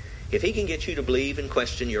 If he can get you to believe and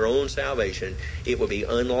question your own salvation, it would be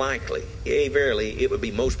unlikely, yea, verily, it would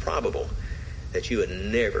be most probable that you would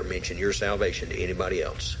never mention your salvation to anybody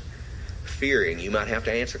else. Fearing you might have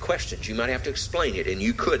to answer questions, you might have to explain it, and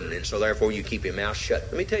you couldn't, and so therefore you keep your mouth shut.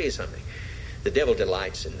 Let me tell you something. The devil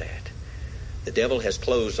delights in that. The devil has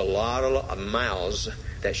closed a lot of mouths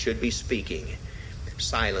that should be speaking.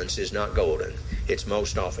 Silence is not golden. It's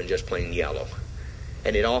most often just plain yellow.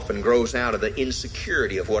 And it often grows out of the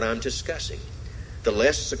insecurity of what I'm discussing. The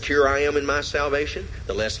less secure I am in my salvation,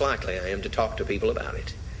 the less likely I am to talk to people about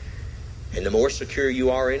it. And the more secure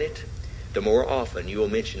you are in it, the more often you will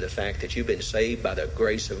mention the fact that you've been saved by the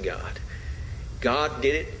grace of God. God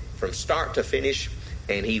did it from start to finish,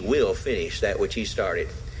 and He will finish that which He started.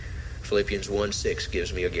 Philippians 1:6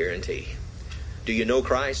 gives me a guarantee. Do you know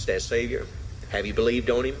Christ as Savior? Have you believed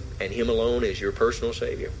on Him and Him alone as your personal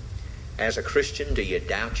Savior? As a Christian, do you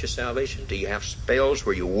doubt your salvation? Do you have spells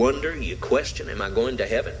where you wonder, you question, am I going to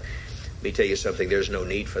heaven? Let me tell you something, there's no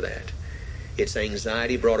need for that. It's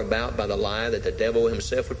anxiety brought about by the lie that the devil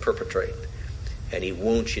himself would perpetrate. And he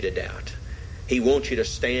wants you to doubt. He wants you to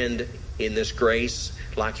stand in this grace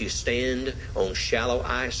like you stand on shallow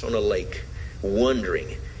ice on a lake,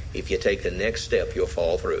 wondering if you take the next step you'll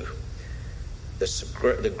fall through.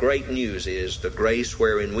 The great news is the grace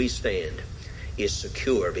wherein we stand is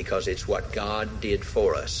secure because it's what God did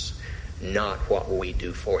for us, not what we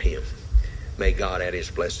do for Him. May God add His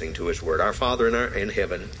blessing to His word. Our Father in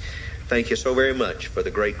heaven, thank you so very much for the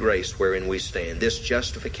great grace wherein we stand, this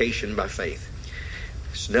justification by faith.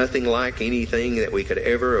 It's nothing like anything that we could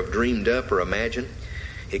ever have dreamed up or imagined.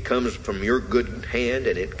 It comes from your good hand,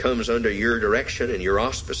 and it comes under your direction and your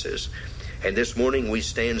auspices. And this morning we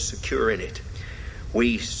stand secure in it.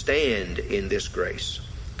 We stand in this grace.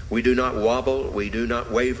 We do not wobble, we do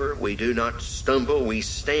not waver, we do not stumble. We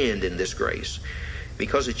stand in this grace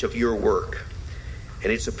because it's of your work.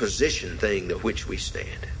 And it's a position thing to which we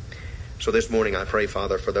stand. So this morning I pray,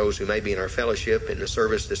 Father, for those who may be in our fellowship in the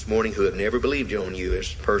service this morning who have never believed on you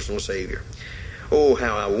as personal Savior. Oh,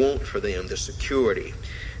 how I want for them the security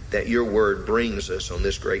that your word brings us on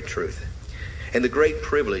this great truth. And the great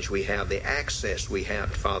privilege we have, the access we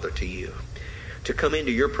have, Father, to you. To come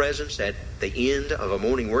into your presence at the end of a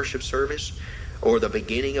morning worship service, or the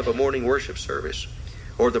beginning of a morning worship service,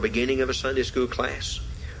 or the beginning of a Sunday school class,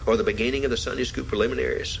 or the beginning of the Sunday school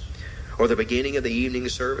preliminaries, or the beginning of the evening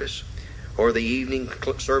service, or the evening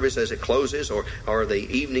service as it closes, or the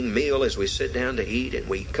evening meal as we sit down to eat and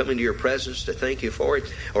we come into your presence to thank you for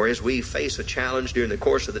it, or as we face a challenge during the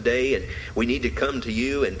course of the day and we need to come to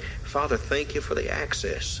you. And Father, thank you for the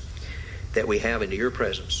access that we have into your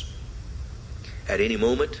presence at any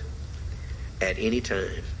moment, at any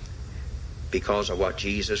time, because of what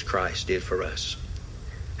Jesus Christ did for us.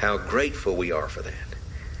 How grateful we are for that.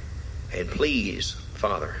 And please,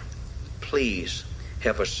 Father, please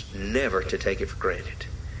help us never to take it for granted.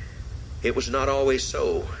 It was not always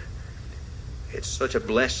so. It's such a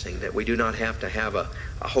blessing that we do not have to have a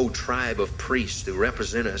whole tribe of priests who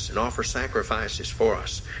represent us and offer sacrifices for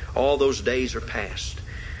us. All those days are past.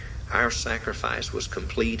 Our sacrifice was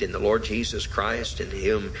complete in the Lord Jesus Christ and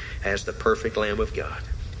Him as the perfect Lamb of God.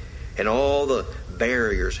 And all the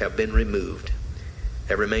barriers have been removed.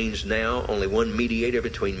 There remains now only one mediator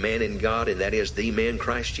between man and God, and that is the man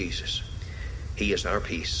Christ Jesus. He is our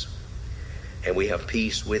peace. And we have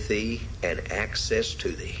peace with Thee and access to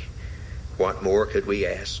Thee. What more could we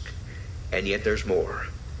ask? And yet there's more.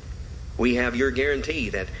 We have your guarantee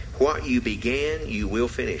that what you began, you will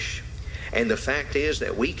finish. And the fact is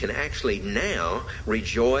that we can actually now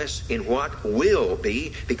rejoice in what will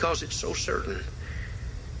be because it's so certain.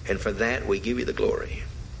 And for that we give you the glory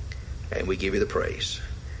and we give you the praise.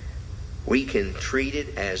 We can treat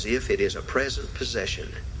it as if it is a present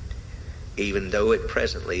possession, even though it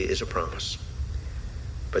presently is a promise.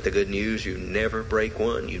 But the good news, you never break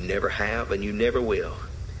one, you never have, and you never will.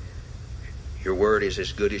 Your word is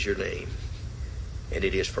as good as your name, and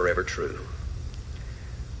it is forever true.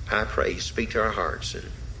 I pray, speak to our hearts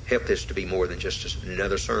and help this to be more than just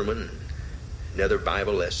another sermon, another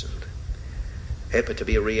Bible lesson. Help it to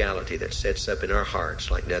be a reality that sets up in our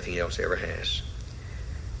hearts like nothing else ever has.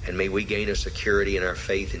 And may we gain a security in our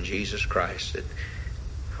faith in Jesus Christ that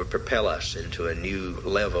will propel us into a new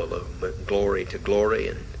level of glory to glory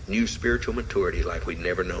and new spiritual maturity like we've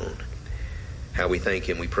never known. How we thank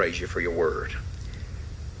you and we praise you for your word.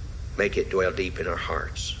 Make it dwell deep in our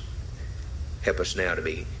hearts. Help us now to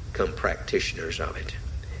become practitioners of it.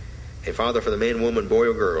 And Father, for the man, woman, boy,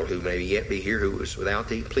 or girl who may yet be here who is without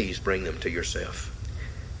Thee, please bring them to yourself.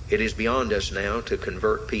 It is beyond us now to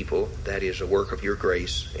convert people. That is a work of your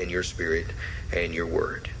grace and your Spirit and your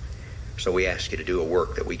word. So we ask you to do a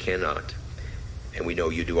work that we cannot. And we know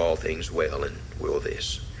you do all things well and will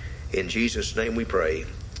this. In Jesus' name we pray.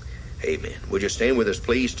 Amen. Would you stand with us,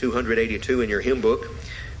 please? 282 in your hymn book.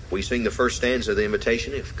 We sing the first stanza of the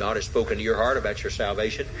invitation. If God has spoken to your heart about your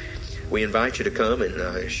salvation, we invite you to come, and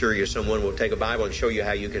I assure you someone will take a Bible and show you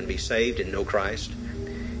how you can be saved and know Christ.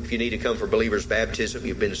 If If you need to come for believer's baptism,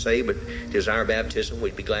 you've been saved but desire baptism,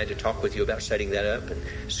 we'd be glad to talk with you about setting that up and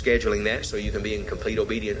scheduling that so you can be in complete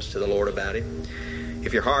obedience to the Lord about it.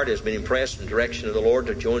 If your heart has been impressed in the direction of the Lord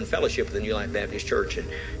to join fellowship with the New Life Baptist Church, and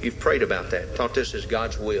you've prayed about that, thought this is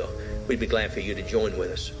God's will, we'd be glad for you to join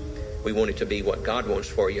with us. We want it to be what God wants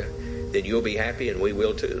for you. Then you'll be happy and we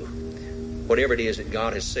will too. Whatever it is that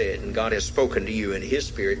God has said and God has spoken to you in His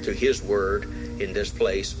Spirit through His Word in this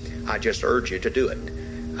place, I just urge you to do it.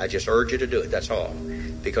 I just urge you to do it, that's all.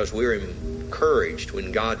 Because we're encouraged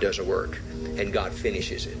when God does a work and God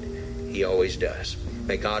finishes it. He always does.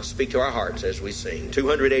 May God speak to our hearts as we sing.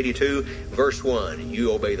 282, verse 1.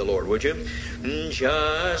 You obey the Lord, would you?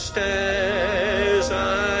 Just as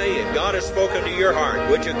I... If God has spoken to your heart,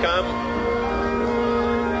 would you come?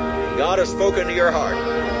 God has spoken to your heart.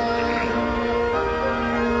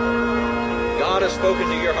 God has spoken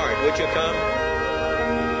to your heart. Would you come?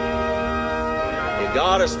 If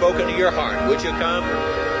God has spoken to your heart, would you come?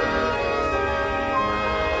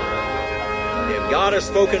 If God has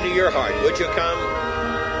spoken to your heart, would you come?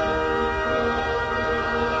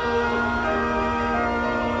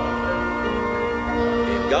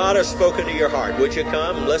 God has spoken to your heart. Would you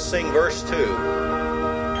come? Let's sing verse 2.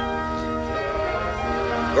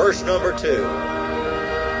 Verse number 2.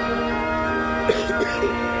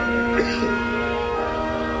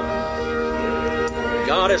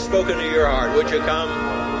 God has spoken to your heart. Would you come?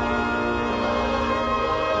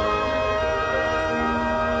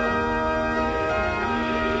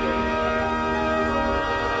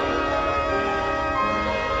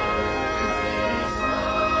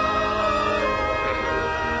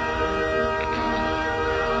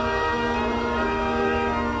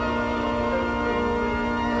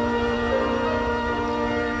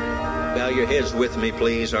 Your heads with me,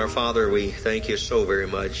 please. Our Father, we thank you so very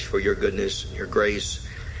much for your goodness and your grace.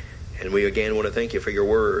 And we again want to thank you for your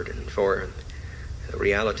word and for the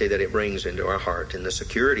reality that it brings into our heart and the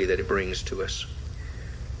security that it brings to us.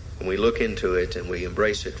 When we look into it and we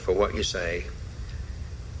embrace it for what you say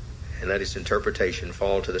and let its interpretation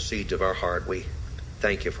fall to the seeds of our heart, we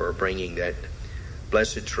thank you for bringing that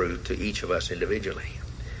blessed truth to each of us individually.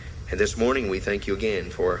 And this morning we thank you again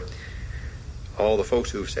for all the folks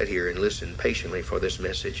who have sat here and listened patiently for this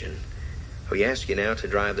message. And we ask you now to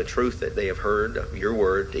drive the truth that they have heard of your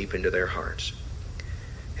word deep into their hearts.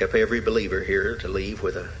 Help every believer here to leave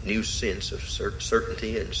with a new sense of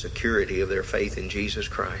certainty and security of their faith in Jesus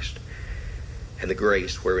Christ and the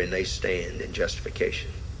grace wherein they stand in justification.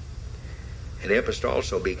 And help us to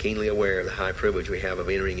also be keenly aware of the high privilege we have of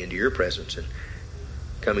entering into your presence and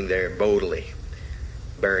coming there boldly,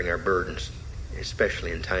 bearing our burdens,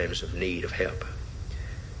 especially in times of need of help.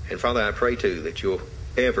 And Father, I pray too that you'll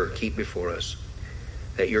ever keep before us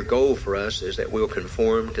that your goal for us is that we'll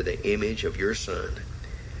conform to the image of your Son,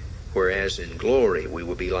 whereas in glory we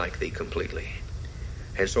will be like thee completely.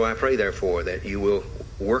 And so I pray therefore that you will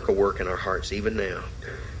work a work in our hearts even now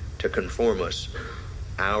to conform us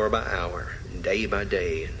hour by hour, day by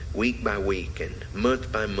day, and week by week, and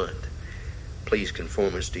month by month. Please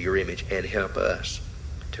conform us to your image and help us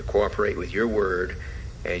to cooperate with your word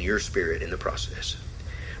and your spirit in the process.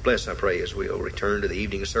 Bless, I pray, as we'll return to the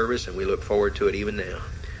evening service, and we look forward to it even now.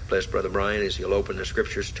 Bless Brother Brian as he'll open the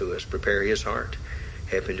scriptures to us. Prepare his heart.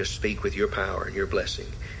 Help him to speak with your power and your blessing.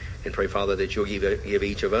 And pray, Father, that you'll give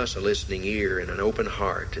each of us a listening ear and an open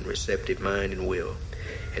heart and receptive mind and will.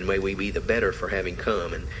 And may we be the better for having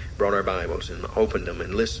come and brought our Bibles and opened them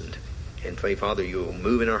and listened. And pray, Father, you'll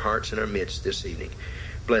move in our hearts and our midst this evening.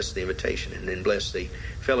 Bless the invitation, and then bless the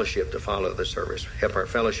fellowship to follow the service. Help our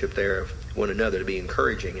fellowship there of one another to be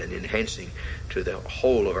encouraging and enhancing to the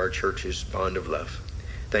whole of our church's bond of love.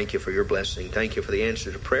 Thank you for your blessing. Thank you for the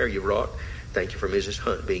answer to prayer you brought. Thank you for Mrs.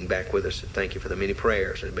 Hunt being back with us. And thank you for the many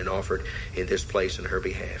prayers that have been offered in this place in her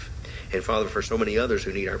behalf. And Father, for so many others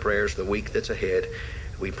who need our prayers the week that's ahead,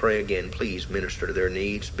 we pray again, please minister to their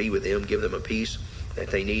needs. Be with them. Give them a peace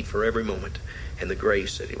that they need for every moment, and the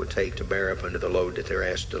grace that it would take to bear up under the load that they're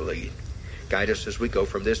asked to lead. Guide us as we go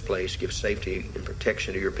from this place. Give safety and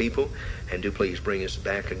protection to your people, and do please bring us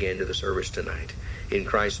back again to the service tonight. In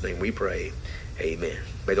Christ's name we pray. Amen.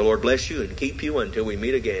 May the Lord bless you and keep you until we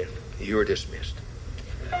meet again. You are dismissed.